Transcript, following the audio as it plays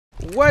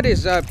What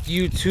is up,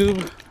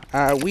 YouTube?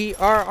 We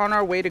are on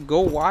our way to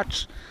go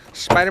watch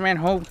Spider-Man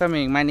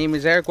Homecoming. My name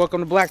is Eric.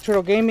 Welcome to Black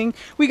Turtle Gaming.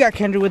 We got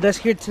Kendra with us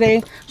here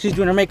today. She's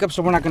doing her makeup,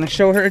 so we're not going to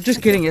show her.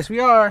 Just kidding. Yes, we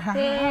are.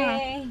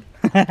 Hey.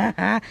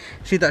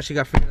 She thought she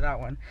got figured out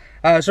one.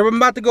 So we're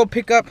about to go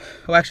pick up.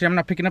 Well, actually, I'm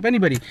not picking up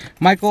anybody.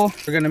 Michael,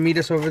 we're going to meet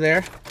us over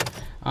there.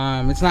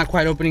 It's not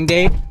quite opening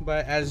day,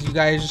 but as you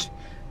guys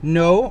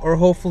know, or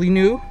hopefully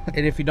knew,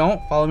 and if you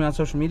don't, follow me on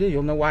social media,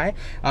 you'll know why.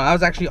 I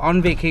was actually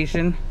on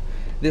vacation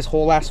this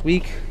whole last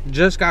week.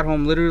 Just got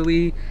home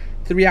literally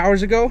 3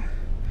 hours ago,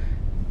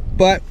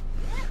 but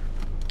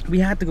we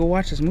had to go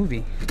watch this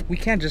movie. We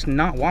can't just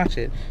not watch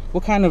it.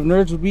 What kind of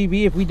nerds would we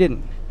be if we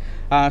didn't?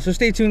 So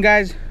stay tuned,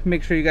 guys.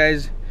 Make sure you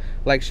guys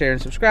like, share,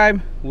 and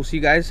subscribe. We'll see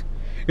you guys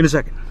in a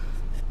second.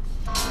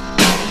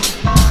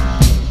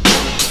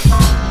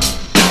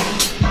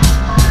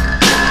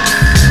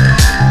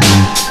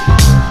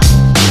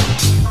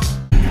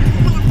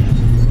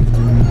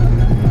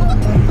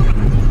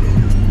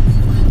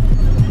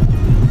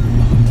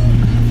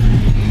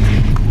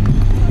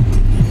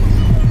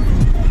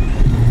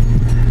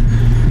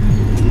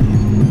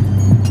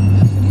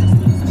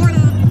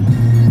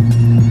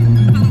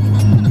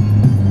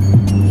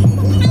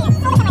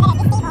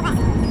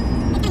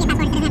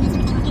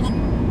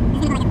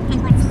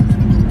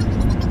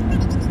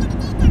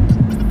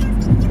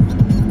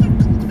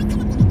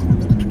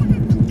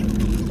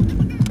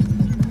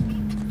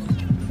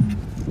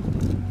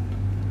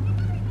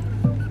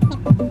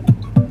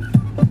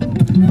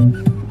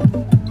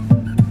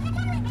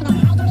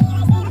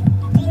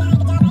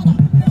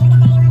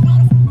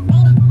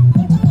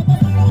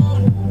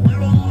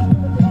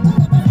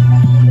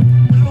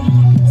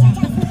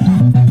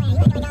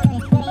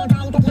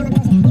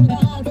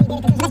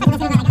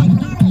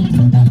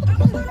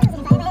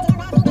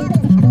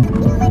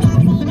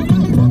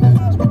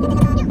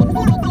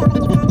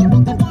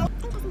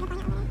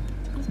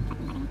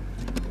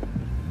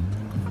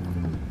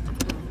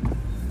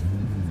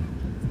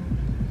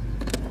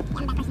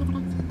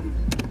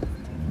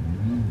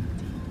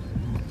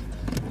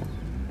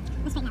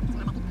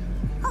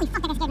 Holy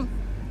fuck, that guy scared me.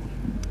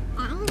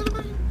 And we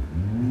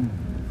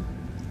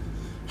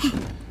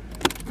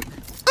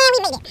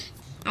made it.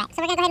 Alright,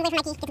 so we're gonna go ahead and wait for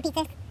Mikey, get the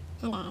pizzas,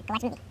 and go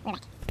watch the movie. We're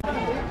back.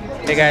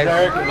 Hey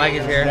guys, Mike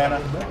is here.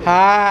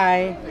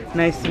 Hi,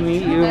 nice to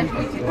meet you.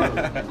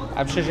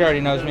 I'm sure she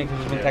already knows me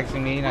because she's been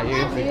texting me, not you.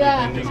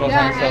 Yeah, So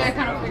I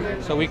kind of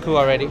figured. So we cool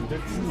already.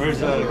 Where's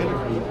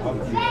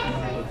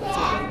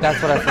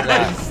That's what I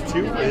forgot.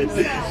 Stupid.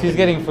 She's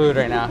getting food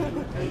right now.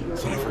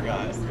 That's what I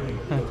forgot.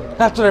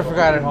 That's what I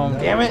forgot at home.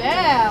 Damn it.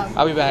 Yeah.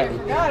 I'll be back.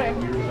 Got it.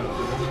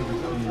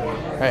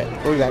 Alright,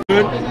 we'll be back.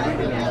 Good. I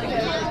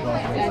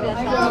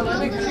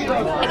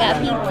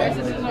got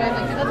pizza.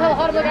 That's how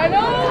hot I'm like, I know.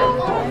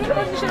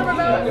 Shit over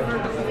about.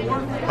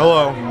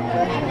 Hello.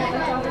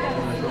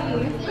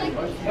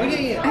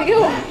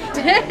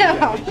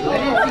 Damn.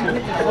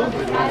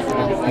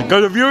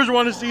 Because the viewers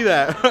want to see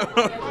that.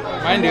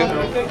 Mine do.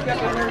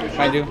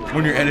 Mine do.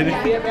 When you're editing?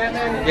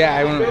 Yeah,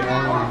 I want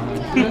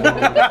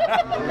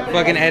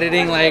fucking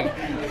editing like.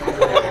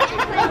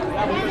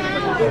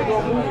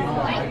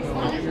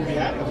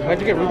 Why'd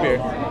you get root beer?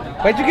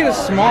 Why'd you get a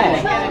small?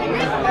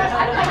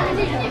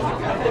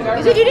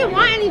 You said you didn't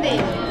want anything.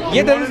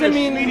 Yeah, that doesn't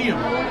mean. Medium.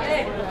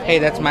 Hey,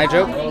 that's my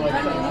joke.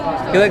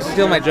 He likes to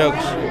steal my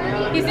jokes.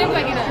 He seems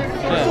like he does.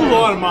 That's a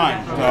lot of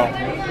mine. So.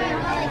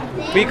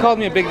 But he called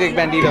me a big dick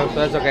bandito, so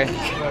that's okay.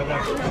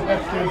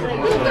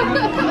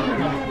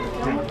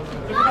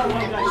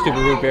 Stupid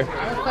root beer.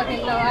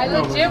 Fucking no, I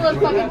legit was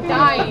fucking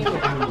dying. I was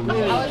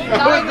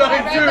dying when I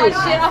read that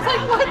shit. I was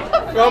like, what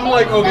the I'm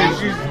like, okay,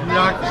 she's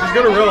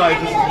gonna realize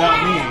this is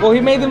not me. Well, he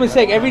made the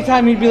mistake. Every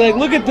time he'd be like,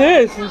 look at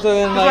this. And so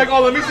then He's like,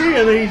 oh, let me see.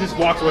 And then he just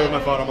walks away with my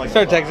phone. I'm like,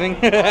 start texting.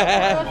 It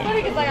was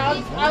funny because like I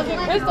was with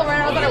Crystal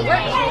right, I was at work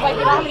and she was like,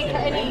 you don't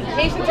have any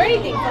patience or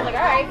anything. So I was like,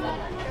 alright.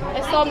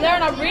 And so I'm there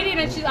and I'm reading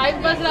and I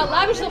busted out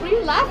laughing. She's like, what are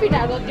you laughing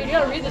at? I was like, dude, you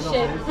gotta read this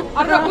shit.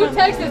 I don't know who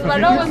texted this, but I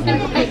know it was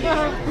Mike.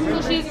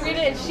 So she's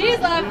reading and she's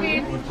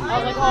laughing. I was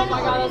like, oh my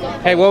god. I was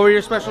like, Hey, what were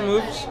your special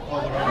moves?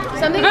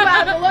 something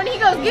about bologna. He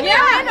goes, give me a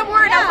random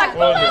word. I was like,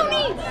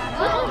 bologna.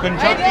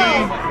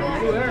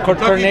 Kentucky.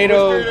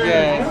 Tornado,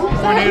 yeah.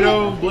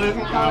 Tornado, Blitz.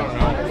 I don't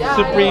know.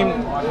 Supreme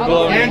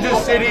bologna.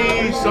 Kansas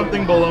City,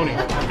 something baloney.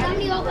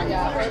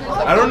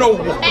 I don't know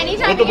what the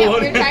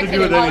baloney has to do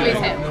with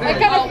anything. I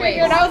kind of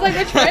figured. I was like,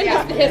 which friend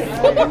is this?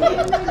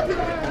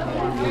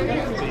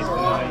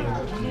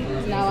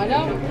 Now I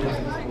know.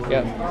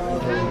 Yep.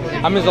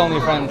 I'm his only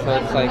friend, so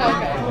it's like,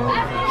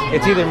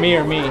 it's either me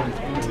or me.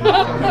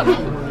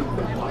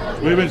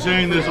 We've been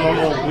saying this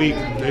all week.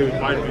 They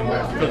invited me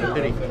back because of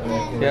pity.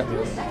 Yep.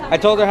 I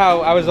told her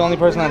how I was the only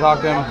person that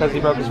talked to him because he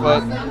broke his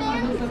foot.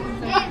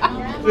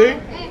 See?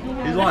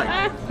 He's lying.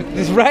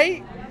 Is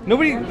right?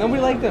 Nobody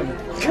liked him.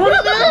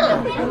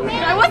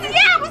 I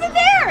wasn't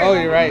there. Oh,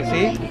 you're right.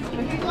 See?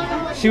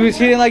 She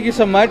didn't like you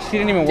so much. She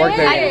didn't even work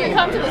there. I didn't even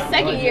come to the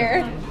second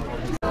year.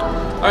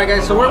 All right,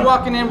 guys. So we're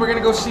walking in. We're gonna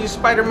go see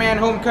Spider-Man: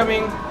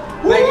 Homecoming.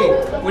 Maggie,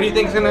 what do you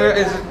think is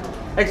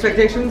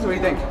Expectations? What do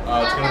you think? It's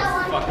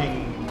gonna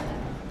fucking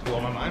blow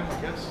my mind,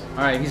 I guess.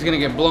 All right, he's gonna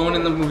get blown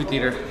in the movie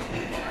theater.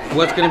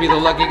 What's gonna be the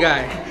lucky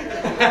guy?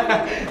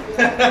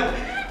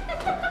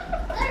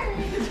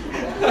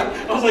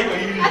 I was like, are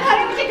you? I thought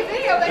I would take a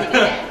video, but he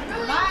didn't.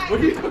 What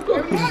are you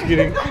doing? Just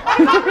kidding.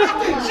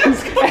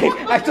 Hey,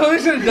 I totally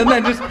should have done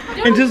that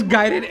and just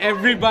guided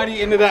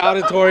everybody into the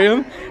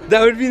auditorium.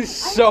 That would be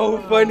so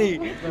funny.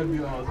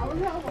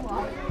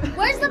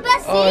 Where's the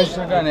best seat? Oh, I should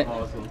have done it.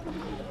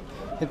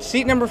 It's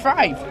seat number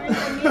 5.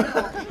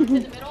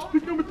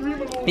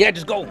 Yeah,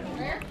 just go.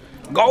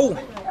 Go.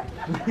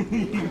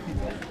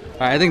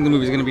 Alright, I think the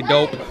movie's gonna be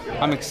dope.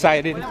 I'm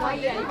excited.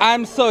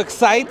 I'm so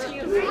excited.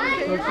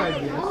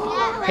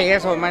 Hey,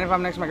 asshole, mind if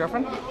I'm next to my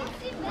girlfriend?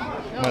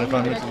 Mind if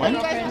I'm next to mine?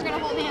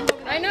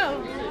 I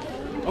know.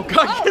 Oh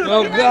god.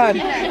 Oh god.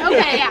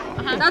 Okay,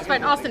 yeah. That's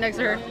fine. I'll sit next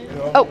to her.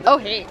 Oh,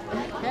 hey.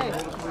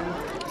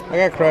 I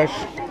got crush.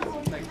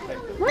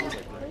 What?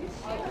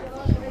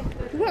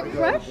 You got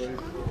crush?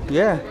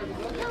 Yeah.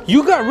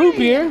 You got root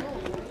beer.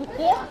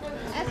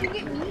 As you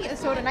get me a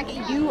soda, not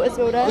get you a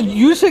soda.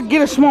 You should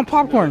get a small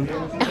popcorn.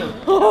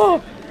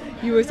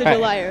 You were such a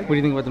liar. What do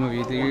you think about the movie?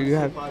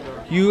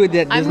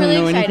 That doesn't I'm really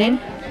know excited. anything?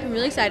 I'm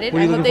really excited. What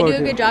are I you hope they looking do a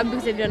forward good job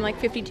because they've done like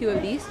 52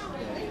 of these.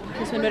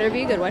 This one better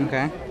be a good one.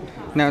 Okay.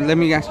 Now let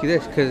me ask you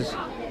this, because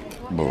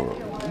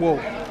whoa,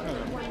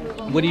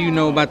 what do you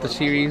know about the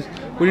series?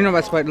 What do you know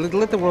about Spider?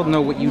 Let the world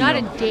know what you Not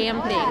know. a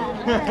damn thing.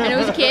 I know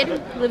he's a kid,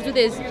 lives with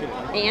his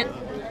aunt.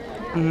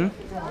 Mhm.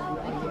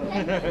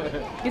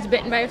 Gets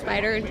bitten by a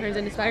spider and turns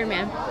into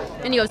SpiderMan.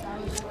 And he goes.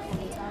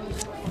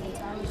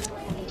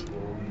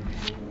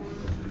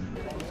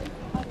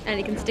 And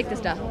he can stick to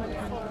stuff.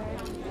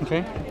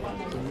 Okay.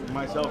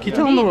 Myself. Keep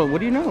telling the world. What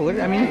do you know?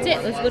 I mean. That's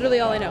it. That's literally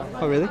all I know.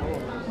 Oh really?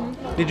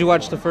 Did you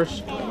watch the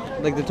first,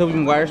 like the Tobey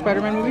Maguire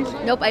Spider-Man movies?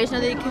 Nope. I just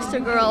know that he kissed a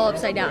girl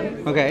upside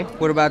down. Okay.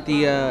 What about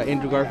the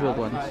Andrew Garfield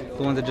ones?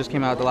 The ones that just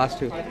came out, the last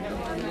 2. You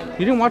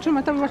didn't watch them?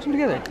 I thought we watched them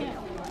together.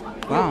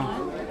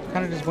 Wow.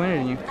 Kind of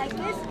disappointed in you.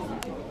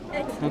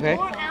 Okay.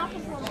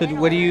 So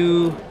what do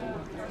you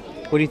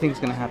think is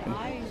gonna happen?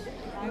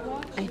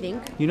 I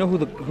think. You know who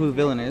the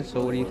villain is,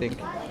 so what do you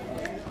think?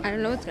 I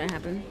don't know what's gonna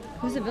happen.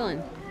 Who's the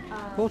villain?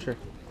 Vulture.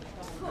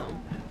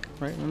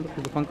 Right? Remember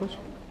the Funkos?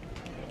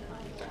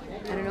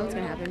 I don't know what's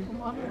gonna happen.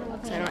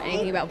 So I don't know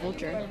anything about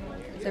Vulture.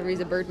 Except for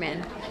he's a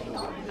birdman.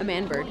 A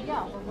man bird.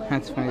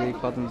 That's funny that you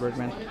called him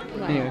Birdman.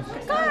 Anyways.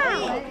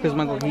 Because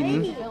Michael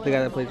Keaton, the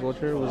guy that plays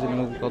Vulture, was in a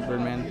movie called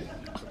Birdman.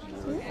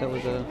 That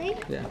was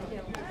yeah.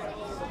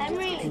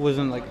 It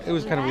wasn't like, it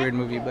was kind of a weird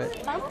movie, but.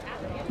 So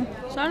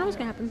I don't know what's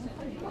gonna happen.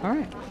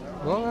 Alright.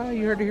 Well,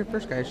 you heard it here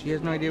first, guys. She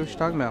has no idea what she's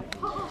talking about.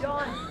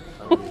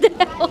 What the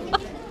hell?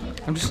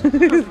 I'm just.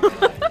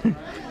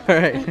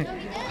 Alright.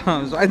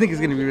 So I think it's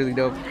gonna be really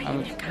dope.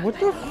 What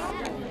the?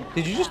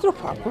 Did you just throw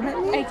popcorn at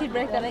me? I did,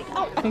 but I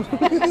thought oh.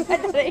 I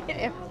thought I hit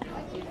him.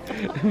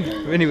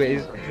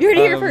 Anyways. You heard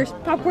it here first.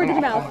 Popcorn to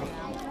the mouth.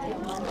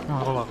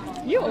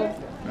 You.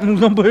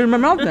 Don't put it in my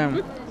mouth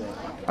then.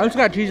 I just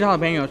got cheese and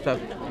jalapeno stuff.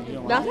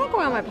 That's not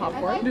going on my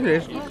popcorn. It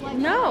is.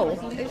 No,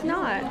 it's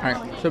not.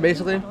 Alright, so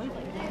basically,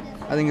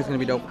 I think it's gonna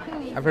be dope.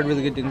 I've heard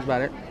really good things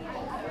about it.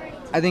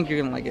 I think you're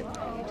gonna like it.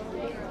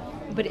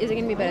 But is it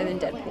gonna be better than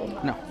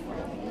Deadpool? No.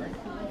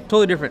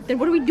 Totally different. Then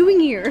what are we doing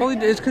here? Totally,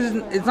 it's because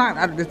it's not,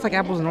 it's like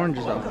apples and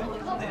oranges though.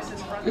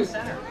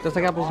 Just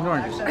like apples and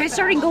oranges. Alright,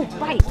 starting, go,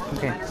 bite.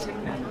 Okay.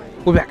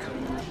 We're back.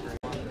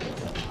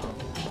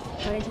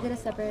 Why didn't you get a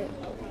separate?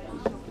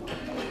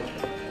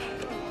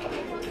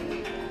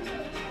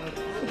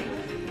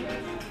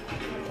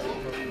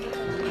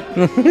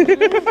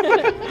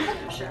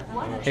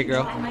 Hey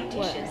girl.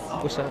 What?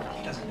 What's up?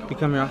 You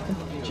come here often?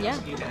 Yeah.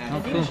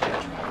 Oh, cool.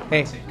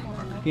 Hey,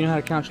 you know how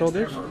to count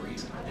shoulders?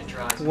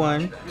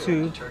 1,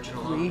 2,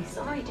 3, 4.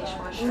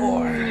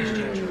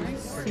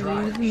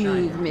 Smooth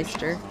move,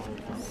 mister.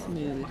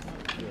 Smooth.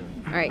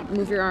 Alright,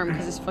 move your arm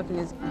because this fucking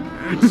is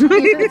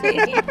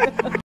irritating.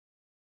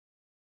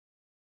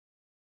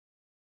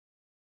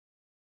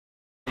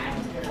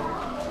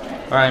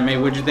 Alright, mate,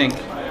 what'd you think?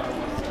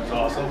 It's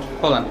awesome.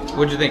 Hold on,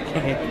 what'd you think?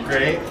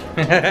 Great.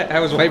 I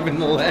was wiping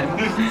the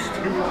lens.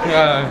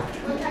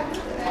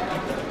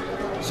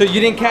 So you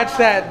didn't catch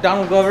that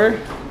Donald Glover?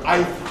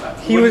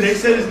 When they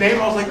said his name,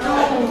 I was like,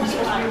 no, he's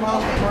supposed to be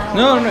Miles Morales.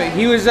 No,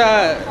 he was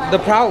the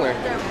Prowler.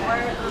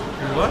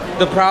 What?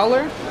 The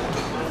Prowler?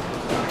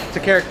 It's a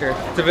character.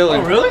 It's a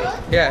villain. Oh, really?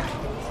 Yeah.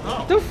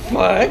 Oh. The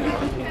fuck?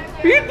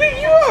 Who do you think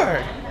you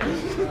are?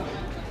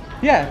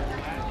 Yeah.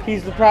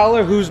 He's the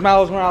Prowler who's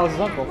Miles Morales'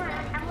 uncle.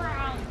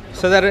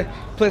 So that,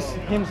 plus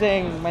him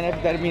saying my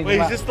nephew, that means.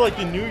 Wait, is this like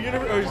the new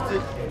universe or is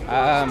it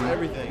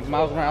everything?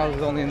 Miles Morales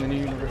is only in the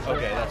new universe.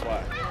 Okay, that's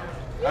why.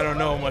 I don't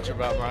know much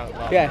about Miles.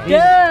 Yeah,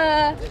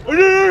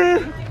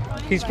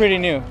 he's pretty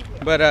new.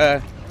 But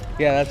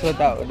yeah, that's what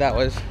that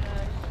was.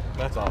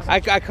 That's awesome. I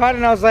caught it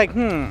and I was like,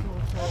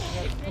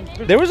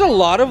 There was a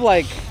lot of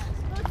like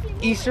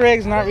Easter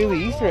eggs, not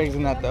really Easter eggs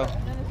in that though.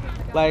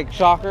 Like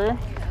Shocker.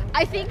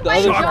 I think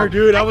my jaw- Shocker,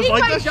 dude. I was think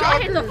like my the jaw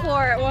Shocker. hit the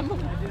floor at one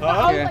point.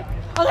 Huh? Yeah.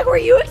 I was like, were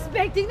you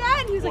expecting that?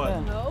 And he was What?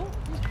 like, no.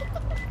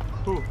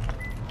 Who?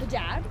 The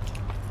dad?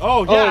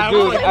 Oh yeah.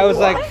 Oh, dude, I was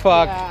like,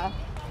 fuck. Yeah.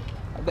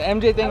 The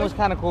MJ thing was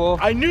kind of cool.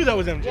 I knew that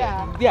was MJ.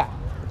 Yeah. Yeah.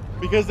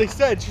 Because they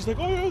said, she's like,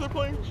 oh yeah, she's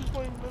playing MJ.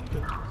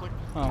 It's like,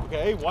 Oh.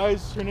 okay, why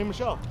is her name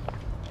Michelle?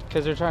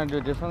 Because they're trying to do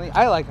it differently.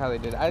 I like how they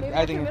did it. Maybe I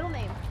that's think your middle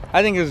name.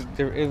 I think it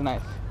was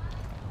nice.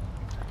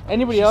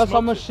 Anybody She else smoked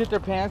almost it. shit their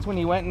pants when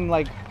he went and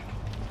like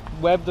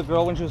webbed the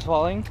girl when she was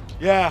falling?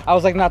 Yeah. I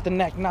was like, not the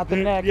neck, not the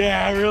neck.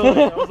 Yeah, really.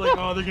 I was like,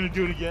 oh, they're gonna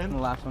do it And again. the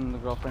last one, the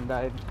girlfriend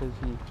died because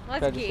he That's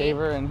tried to cute. save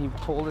her and he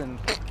pulled and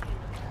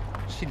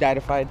she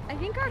died-ified. I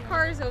think our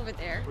car is over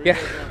there. Yeah.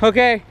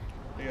 Okay.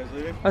 You guys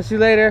leaving? I'll see you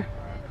later.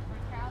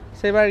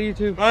 Say bye to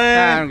YouTube.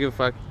 Bye. I don't give a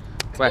fuck.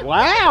 Bye.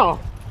 Wow.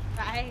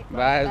 Bye.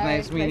 Bye. It was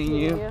nice meeting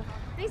you.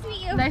 Nice to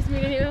meet you. Nice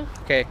meeting you.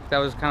 Okay, that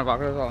was kind of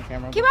awkward. It was all on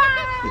camera.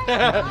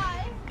 Goodbye.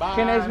 Bye.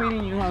 Okay, nice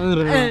meeting you.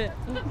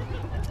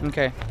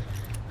 Okay.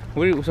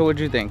 So what'd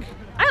you think?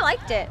 I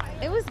liked it.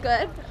 It was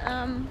good.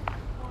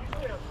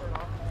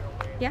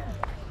 Yeah.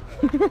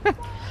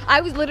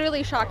 I was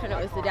literally shocked when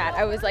it was the dad.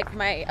 I was like,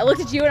 I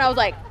looked at you and I was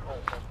like,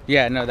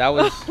 Yeah, no, that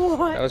was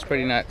What? that was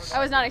pretty nuts. I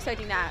was not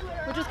expecting that,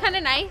 which was kind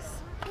of nice.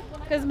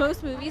 Because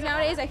most movies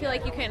nowadays, I feel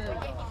like you can,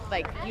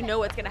 like, you know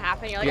what's gonna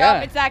happen. You're like, Yeah.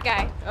 oh, it's that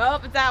guy. Oh,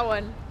 it's that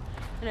one.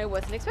 And I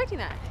wasn't expecting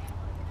that.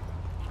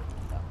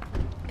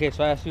 Okay,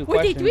 so I asked you a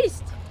What they question.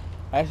 twist?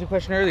 I asked you a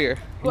question earlier,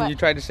 What? and you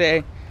tried to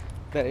say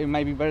that it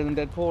might be better than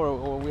Deadpool,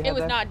 or we had It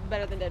was that? not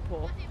better than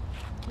Deadpool.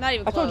 Not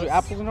even I close. told you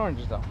apples and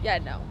oranges though. Yeah,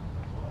 no.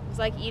 It was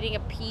like eating a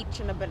peach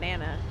and a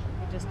banana.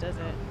 It just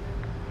doesn't.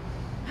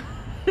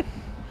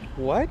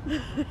 What? Why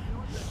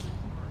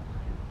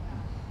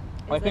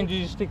It's couldn't like-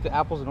 you just stick to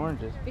apples and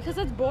oranges? Because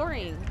that's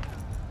boring.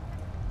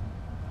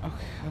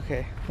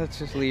 Okay, let's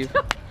just leave.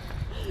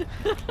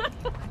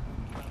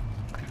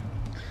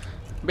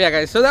 But yeah,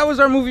 guys, so that was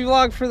our movie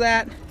vlog for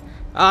that.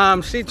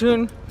 Stay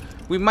tuned.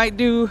 We might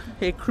do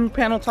a crew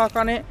panel talk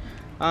on it.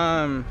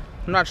 I'm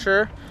not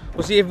sure.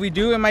 We'll see if we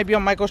do. It might be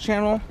on Michael's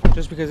channel,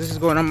 just because this is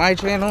going on my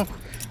channel.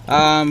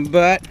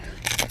 But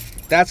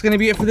that's gonna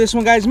be it for this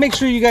one, guys. Make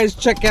sure you guys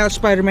check out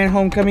Spider-Man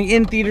Homecoming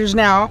in theaters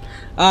now.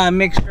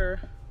 Make sure.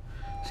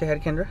 Say hi to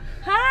Kendra.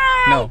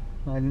 Hi! No,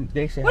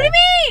 they say What hi.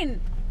 do you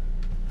mean?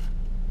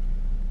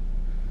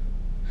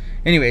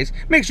 Anyways,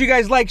 make sure you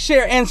guys like,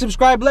 share, and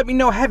subscribe. Let me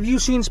know, have you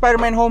seen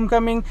Spider-Man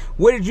Homecoming?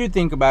 What did you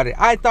think about it?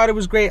 I thought it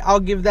was great. I'll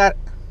give that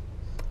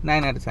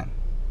 9 out of 10.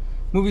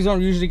 Movies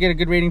don't usually get a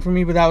good rating from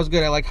me, but that was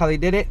good. I like how they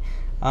did it.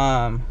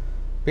 But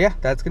yeah,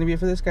 that's going to be it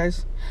for this,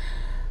 guys.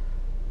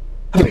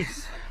 Peace.